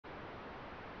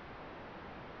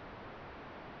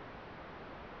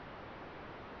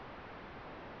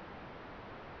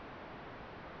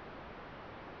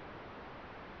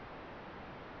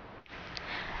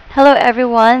Hello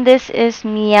everyone, this is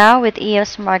Mia with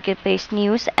EOS Marketplace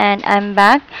News and I'm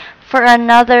back for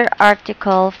another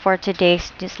article for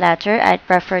today's newsletter at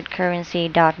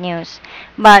PreferredCurrency.News.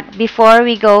 But before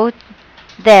we go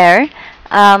there,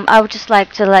 I would just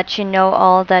like to let you know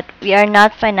all that we are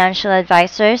not financial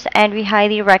advisors and we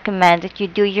highly recommend that you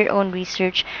do your own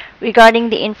research regarding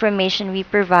the information we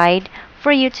provide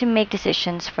for you to make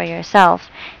decisions for yourself.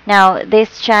 Now,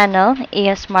 this channel,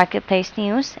 ES Marketplace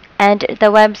News, and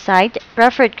the website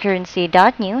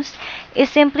PreferredCurrency.News is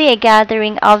simply a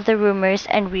gathering of the rumors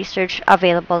and research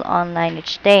available online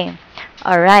each day.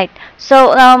 Alright,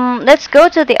 so let's go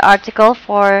to the article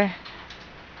for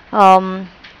um,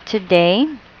 today.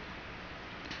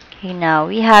 Okay, now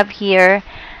we have here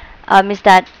is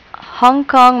that Hong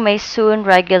Kong may soon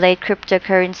regulate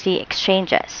cryptocurrency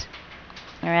exchanges.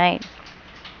 Alright.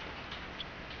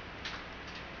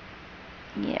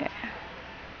 Yeah.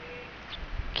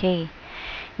 Okay.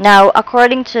 Now,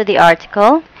 according to the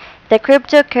article, the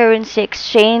cryptocurrency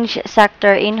exchange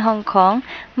sector in Hong Kong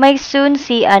may soon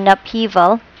see an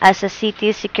upheaval as the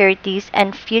city's Securities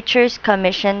and Futures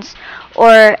Commissions,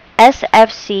 or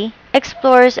SFC,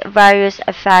 explores various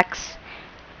effects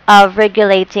of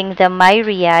regulating the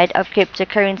myriad of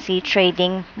cryptocurrency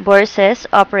trading bourses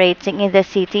operating in the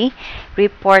city,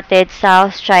 reported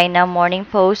South China Morning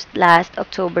Post last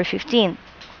October 15th.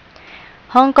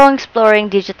 Hong Kong exploring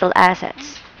digital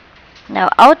assets. Now,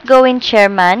 outgoing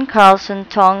chairman Carlson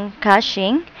Tong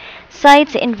Ka-shing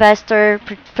cites investor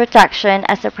protection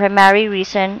as a primary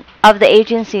reason of the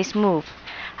agency's move.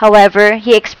 However,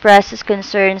 he expresses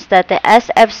concerns that the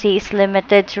SFC is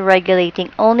limited to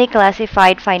regulating only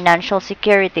classified financial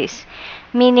securities,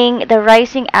 meaning the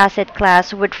rising asset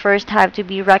class would first have to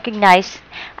be recognized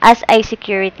as a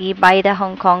security by the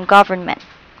Hong Kong government.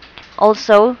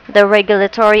 Also, the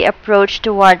regulatory approach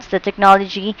towards the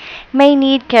technology may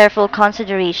need careful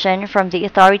consideration from the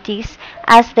authorities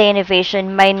as the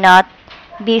innovation may not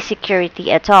be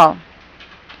security at all.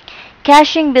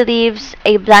 Cashing believes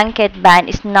a blanket ban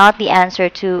is not the answer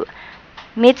to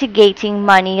mitigating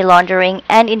money laundering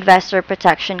and investor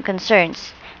protection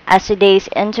concerns, as today's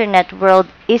internet world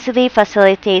easily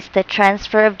facilitates the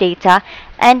transfer of data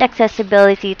and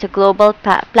accessibility to global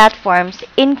platforms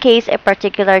in case a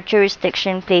particular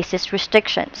jurisdiction places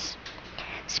restrictions.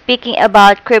 Speaking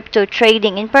about crypto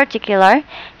trading in particular,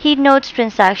 he notes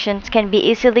transactions can be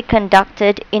easily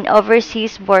conducted in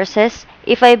overseas bourses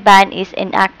if a ban is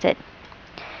enacted.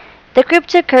 The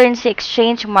cryptocurrency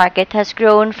exchange market has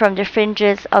grown from the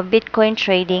fringes of Bitcoin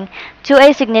trading to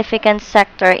a significant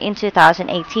sector in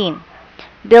 2018.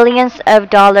 Billions of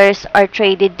dollars are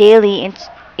traded daily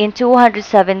in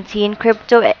 217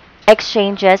 crypto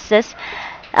exchanges listed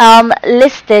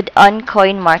on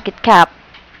CoinMarketCap,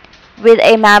 with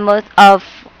a mammoth of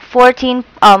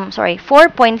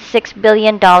 $4.6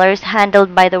 billion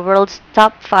handled by the world's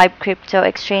top 5 crypto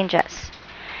exchanges.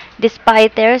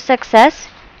 Despite their success,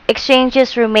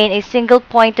 exchanges remain a single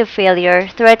point of failure,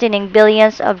 threatening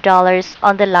billions of dollars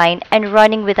on the line and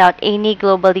running without any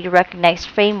globally recognized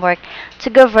framework to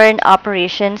govern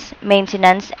operations,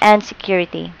 maintenance, and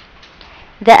security.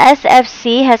 The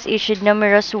SFC has issued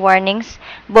numerous warnings,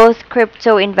 both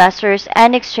crypto investors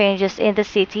and exchanges in the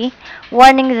city,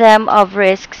 warning them of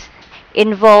risks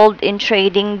involved in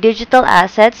trading digital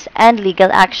assets and legal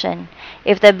action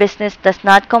if the business does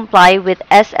not comply with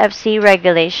SFC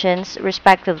regulations,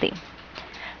 respectively.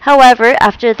 However,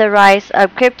 after the rise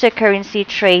of cryptocurrency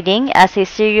trading as a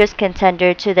serious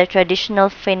contender to the traditional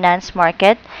finance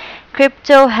market,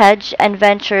 crypto hedge and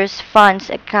ventures funds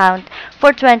account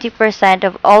for 20%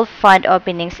 of all fund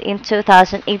openings in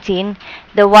 2018.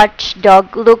 The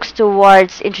watchdog looks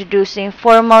towards introducing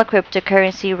formal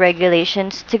cryptocurrency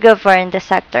regulations to govern the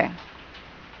sector.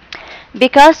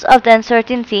 Because of the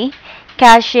uncertainty,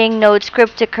 Cashing notes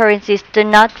cryptocurrencies do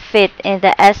not fit in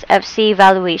the SFC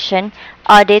valuation,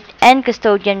 audit, and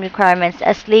custodian requirements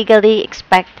as legally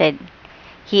expected.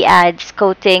 He adds,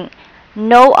 quoting,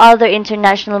 "No other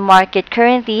international market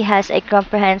currently has a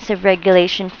comprehensive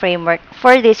regulation framework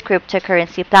for these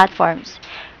cryptocurrency platforms.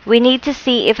 We need to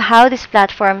see if how these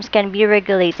platforms can be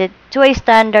regulated to a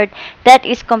standard that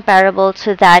is comparable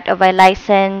to that of a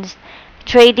licensed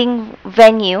trading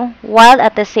venue, while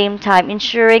at the same time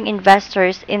ensuring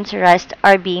investors' interests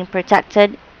are being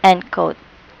protected." End quote.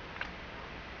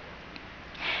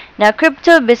 Now,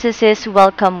 crypto businesses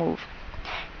welcome move.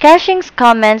 Cashing's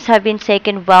comments have been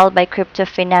taken well by crypto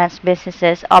finance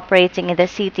businesses operating in the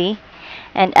city,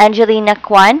 and Angelina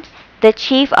Kwan, the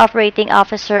chief operating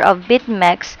officer of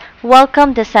BitMEX,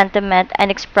 welcomed the sentiment and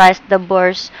expressed the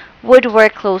bourse would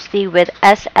work closely with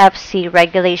SFC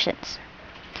regulations.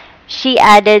 she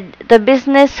added, the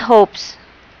business hopes,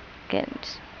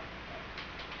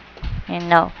 and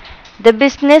now, the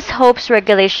business hopes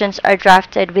regulations are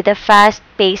drafted with the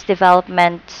fast-paced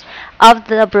developments of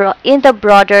in the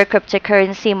broader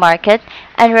cryptocurrency market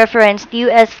and referenced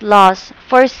U.S. laws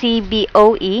for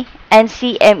CBOE and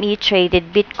CME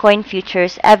traded Bitcoin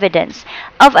futures evidence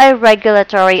of a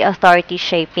regulatory authority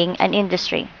shaping an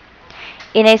industry.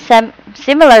 In a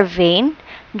similar vein,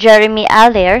 Jeremy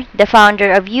Allaire, the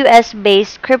founder of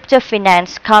US-based crypto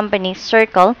finance company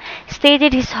Circle,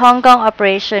 stated his Hong Kong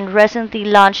operation recently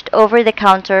launched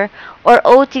over-the-counter or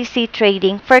OTC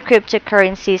trading for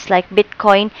cryptocurrencies like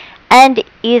Bitcoin and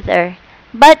Ether,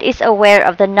 but is aware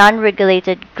of the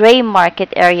non-regulated gray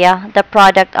market area the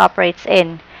product operates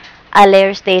in.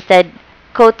 Allaire stated,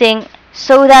 quoting,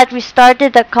 "So that we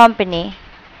started the company,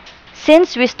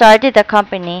 Since we started the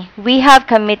company, we have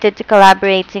committed to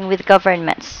collaborating with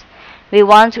governments. We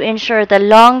want to ensure the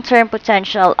long-term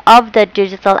potential of the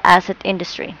digital asset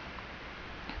industry."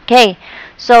 Okay,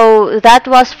 so that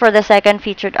was for the second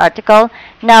featured article.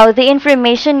 Now, the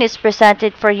information is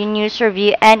presented for your news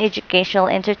review and educational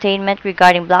entertainment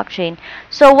regarding blockchain.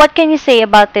 So, what can you say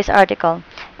about this article?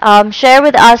 Share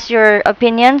with us your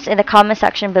opinions in the comment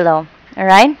section below.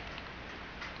 Alright?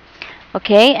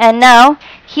 Okay, and now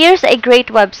here's a great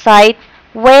website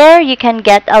where you can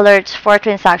get alerts for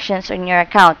transactions on your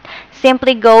account.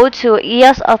 Simply go to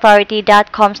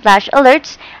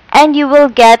eosauthority.com/alerts and you will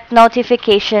get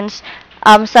notifications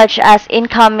such as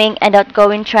incoming and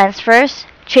outgoing transfers,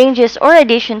 changes or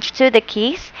additions to the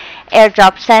keys,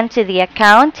 airdrop sent to the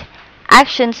account,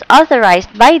 actions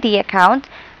authorized by the account,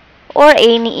 or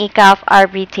any ECAF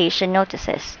arbitration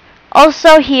notices.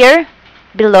 Also here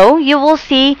below, you will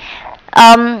see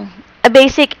a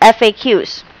basic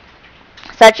FAQs,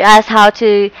 such as how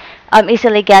to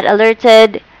easily get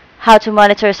alerted, how to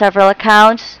monitor several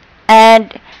accounts,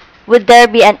 and would there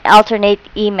be an alternate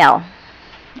email.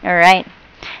 Alright.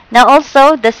 Now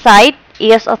also, the site,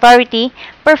 EOS Authority,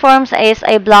 performs as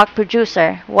a block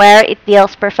producer, where it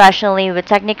deals professionally with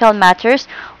technical matters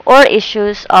or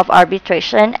issues of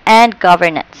arbitration and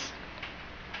governance.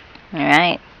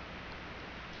 Alright.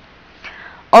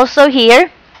 Also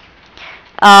here,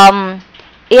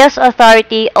 EOS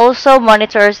Authority also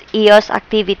monitors EOS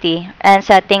activity and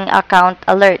setting account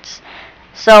alerts.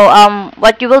 So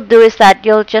what you will do is that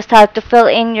you'll just have to fill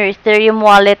in your Ethereum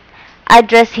wallet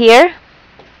address here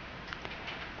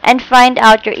and find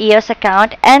out your EOS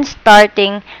account and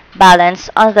starting balance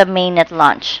on the mainnet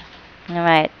launch.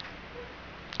 Alright.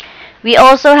 We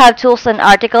also have tools and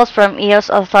articles from EOS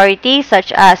Authority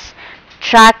such as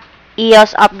track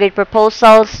EOS upgrade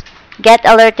proposals, get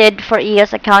alerted for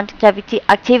EOS account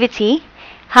activity,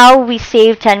 how we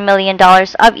save $10 million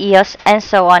of EOS, and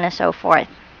so on and so forth.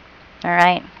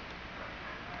 Alright.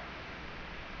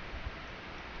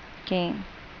 Okay.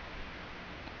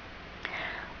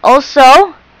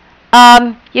 Also,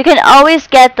 you can always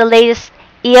get the latest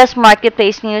EOS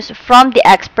marketplace news from the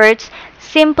experts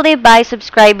simply by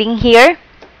subscribing here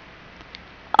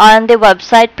on the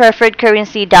website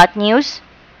PreferredCurrency.News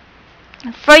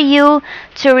for you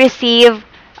to receive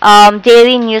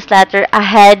daily newsletter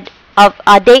a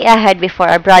day ahead before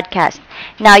our broadcast.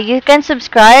 Now you can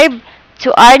subscribe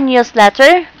to our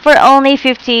newsletter for only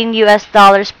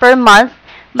 $15 per month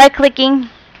by clicking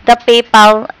the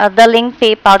link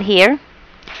PayPal here.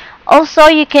 Also,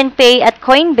 you can pay at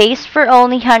Coinbase for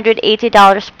only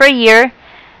 $180 per year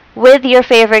with your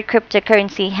favorite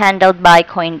cryptocurrency handled by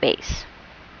Coinbase.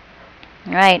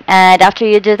 Right, and after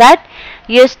you do that,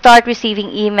 you start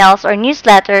receiving emails or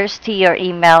newsletters to your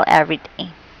email every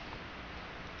day.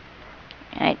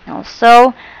 Right,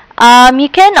 also, you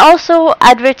can also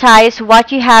advertise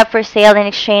what you have for sale in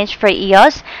exchange for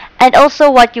EOS and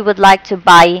also what you would like to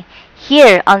buy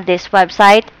here on this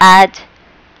website at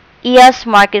EOS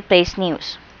Marketplace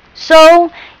News. So,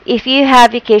 if you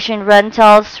have vacation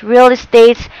rentals, real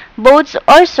estates, boats,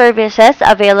 or services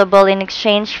available in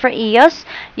exchange for EOS,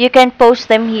 you can post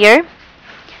them here.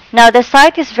 Now, the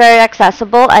site is very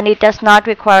accessible and it does not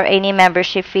require any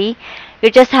membership fee. You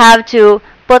just have to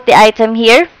put the item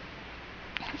here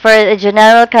for the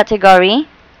general category,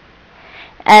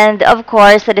 and of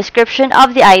course, the description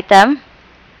of the item,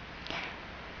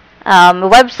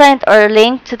 website or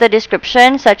link to the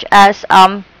description, such as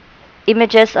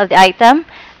images of the item,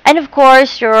 and of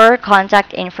course your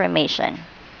contact information.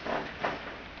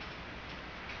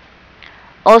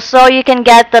 Also, you can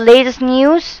get the latest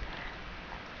news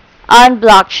on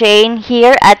blockchain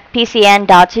here at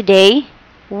PCN.today,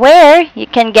 where you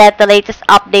can get the latest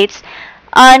updates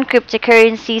on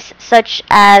cryptocurrencies such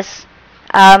as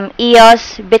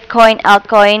EOS, Bitcoin,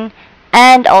 altcoin,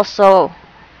 and also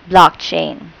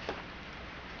blockchain.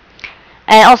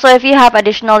 And also, if you have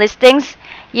additional listings,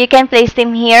 you can place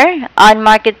them here on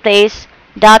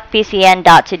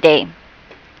marketplace.pcn.today.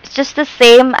 It's just the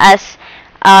same as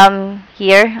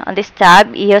here on this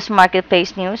tab, EOS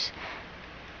Marketplace News.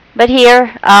 But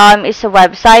here is a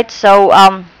website, so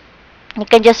you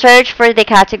can just search for the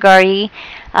category,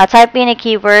 type in a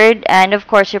keyword, and of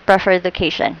course your preferred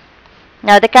location.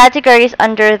 Now the categories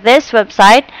under this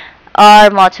website are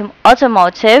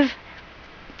automotive,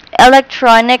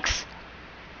 electronics,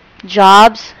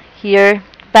 jobs, here,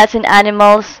 pets and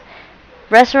animals,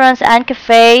 restaurants and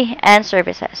cafe, and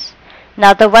services.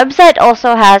 Now the website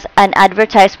also has an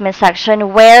advertisement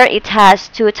section where it has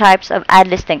two types of ad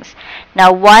listings.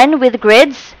 Now one with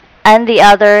grids and the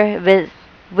other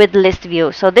with list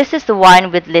view. So this is the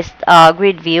one with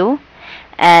grid view,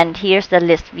 and here's the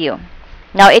list view.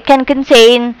 Now it can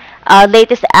contain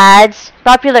latest ads,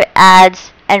 popular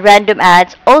ads, and random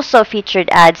ads. Also featured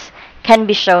ads can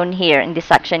be shown here in this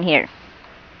section here.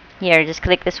 Here, just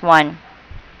click this one.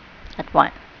 That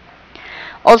one.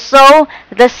 Also,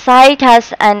 the site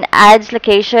has an ads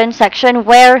location section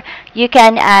where you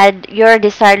can add your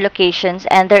desired locations,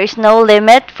 and there is no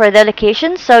limit for the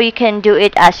location, so you can do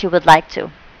it as you would like to.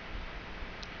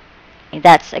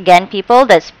 That's again, people,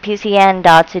 that's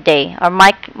PCN.today or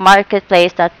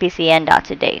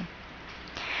marketplace.pcn.today.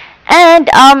 And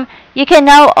you can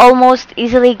now almost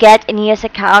easily get an EOS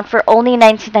account for only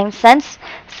 99 cents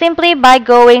simply by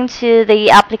going to the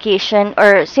application,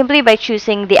 or simply by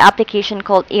choosing the application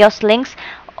called EOS Links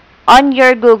on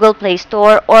your Google Play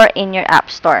Store or in your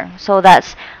App Store. So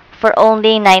that's for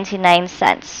only 99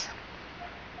 cents.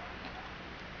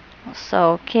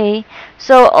 So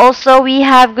also we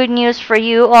have good news for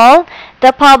you all.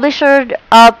 The publisher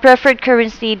of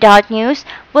PreferredCurrency.News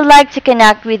would like to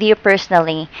connect with you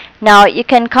personally. Now you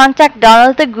can contact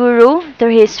Donald the Guru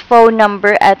through his phone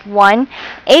number at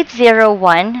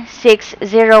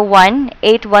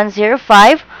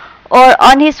 1-801-601-8105 or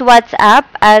on his WhatsApp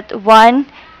at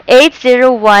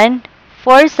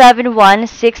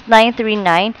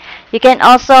 1-801-471-6939. You can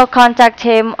also contact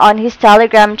him on his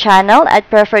Telegram channel at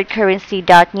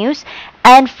PreferredCurrency.News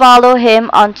and follow him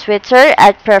on Twitter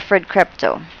at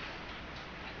PreferredCrypto.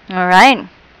 Alright.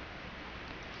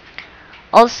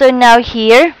 Also now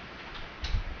here,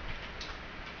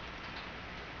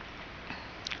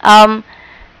 on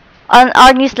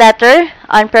our newsletter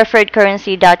on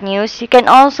PreferredCurrency.News, you can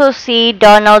also see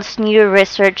Donald's new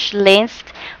research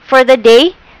list for the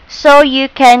day, so you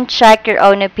can check your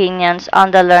own opinions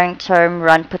on the long-term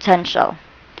run potential.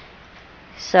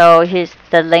 So here's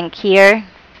the link here.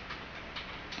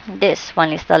 This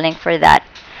one is the link for that.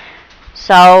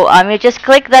 So you just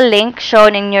click the link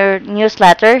shown in your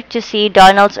newsletter to see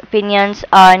Donald's opinions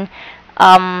on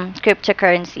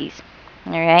cryptocurrencies.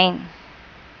 Alright.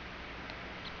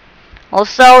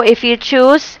 Also, if you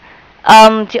choose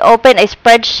to open a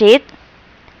spreadsheet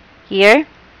here,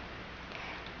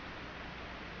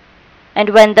 and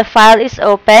when the file is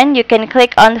open, you can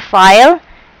click on the file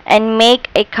and make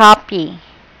a copy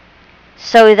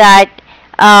so that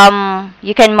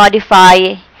you can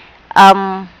modify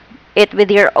it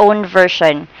with your own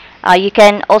version. You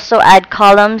can also add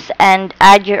columns and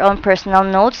add your own personal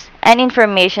notes and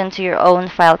information to your own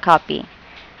file copy.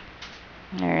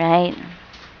 Alright.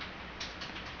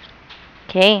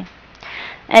 Okay.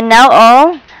 And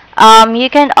now you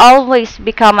can always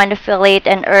become an affiliate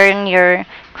and earn your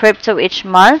crypto each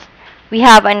month. We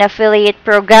have an affiliate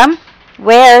program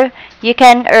where you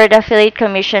can earn affiliate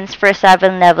commissions for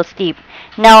 7 levels deep.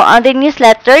 Now on the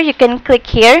newsletter, you can click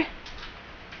here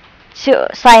to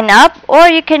sign up, or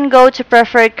you can go to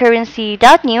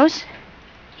PreferredCurrency.News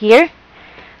here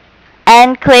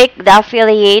and click the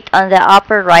affiliate on the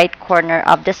upper right corner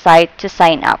of the site to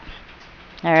sign up.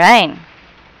 Alright.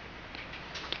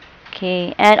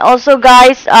 Okay, and also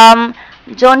guys,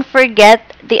 don't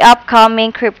forget the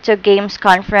upcoming Crypto Games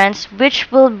Conference,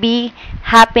 which will be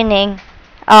happening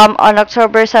on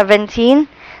October 17.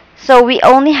 So we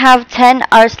only have 10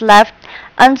 hours left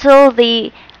until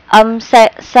the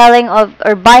selling of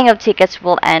or buying of tickets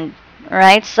will end.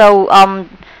 Right? So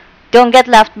don't get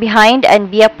left behind and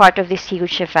be a part of this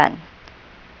huge event.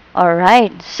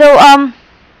 Alright. So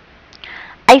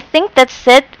I think that's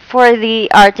it for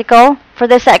the article. For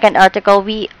the second article,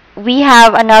 we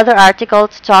have another article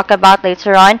to talk about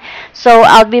later on. So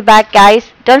I'll be back,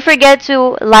 guys. Don't forget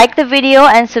to like the video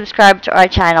and subscribe to our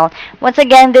channel. Once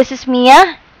again, this is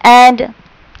Mia, and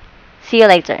see you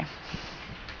later.